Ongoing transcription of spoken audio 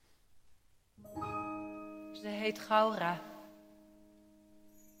Ze heet Gaura.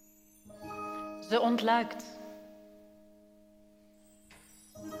 Ze ontluikt.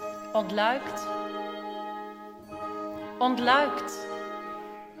 Ontluikt. Ontluikt.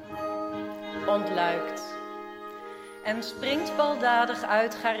 Ontluikt. En springt baldadig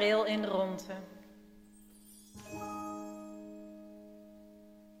uit gareel in ronde.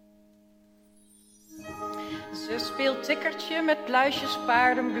 Ze speelt tikkertje met pluisjes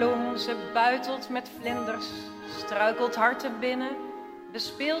paardenbloem. Ze buitelt met vlinders, struikelt harten binnen,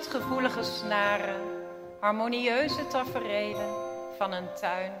 bespeelt gevoelige snaren, harmonieuze taferelen van een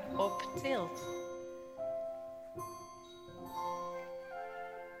tuin op tilt.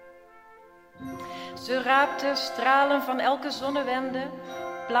 Ze raapt de stralen van elke zonnewende,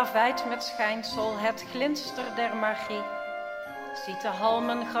 plaveit met schijnsel het glinster der magie. Ziet de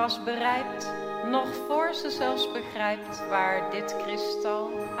halmengras berijpt, nog voor ze zelfs begrijpt waar dit kristal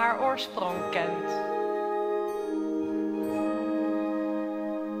haar oorsprong kent.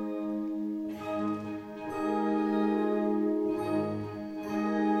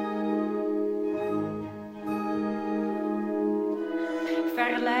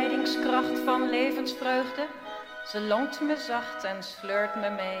 Verleidingskracht van levensvreugde, ze lonkt me zacht en sleurt me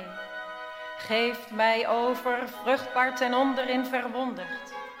mee. Geeft mij over, vruchtbaar ten onderin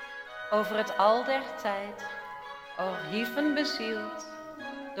verwonderd, over het al der tijd, orgieven bezield,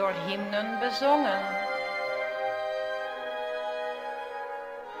 door hymnen bezongen.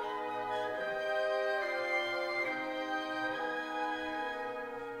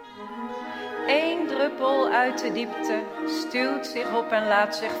 Eén druppel uit de diepte stuwt zich op en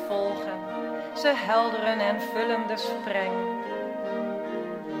laat zich volgen. Ze helderen en vullen de spreng.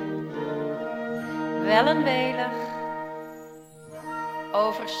 Wellenwelig,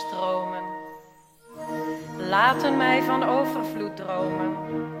 overstromen, laten mij van overvloed dromen.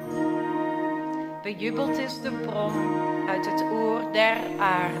 Bejubeld is de bron uit het oer der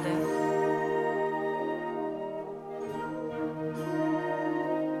aarde.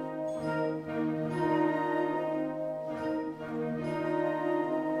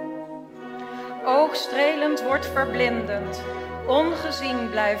 Oogstrelend wordt verblindend, ongezien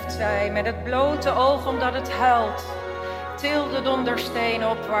blijft zij met het blote oog omdat het huilt. Til de dondersteen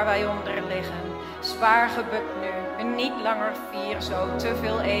op waar wij onder liggen, zwaar gebukt nu, niet langer fier zo te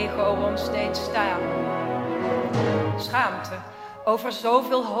veel ego ons steeds staan. Schaamte over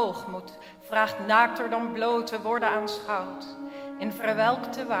zoveel hoogmoed vraagt naakter dan bloot te worden aanschouwd. In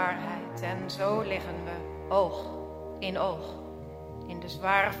verwelkte waarheid en zo liggen we, oog in oog. In de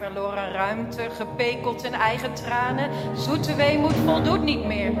zwaar verloren ruimte, gepekeld in eigen tranen, zoete weemoed voldoet niet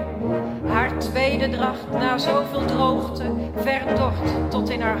meer. Haar tweede dracht na zoveel droogte, verdort tot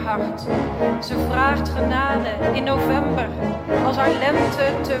in haar hart. Ze vraagt genade in november, als haar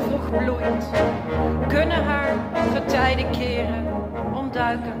lente te vroeg bloeit. Kunnen haar getijden keren,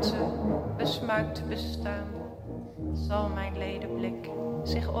 ontduikend ze, besmuikt bestaan. Zal mijn ledenblik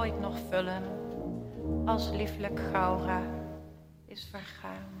zich ooit nog vullen, als lieflijk Gaura is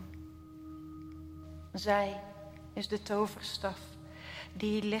vergaan. Zij is de toverstaf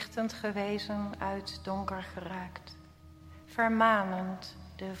die lichtend gewezen uit donker geraakt, vermanend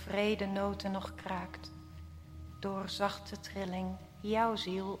de vrede noten nog kraakt, door zachte trilling jouw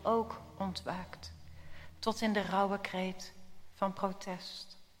ziel ook ontwaakt, tot in de rauwe kreet van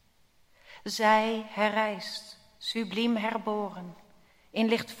protest. Zij herrijst, subliem herboren, in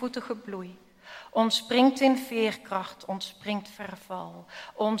lichtvoetige bloei, ontspringt in veerkracht, ontspringt verval,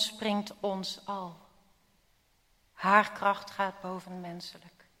 ontspringt ons al. Haar kracht gaat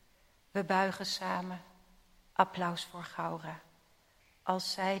bovenmenselijk. We buigen samen, applaus voor Gaura,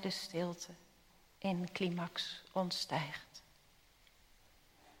 als zij de stilte in climax ontstijgt.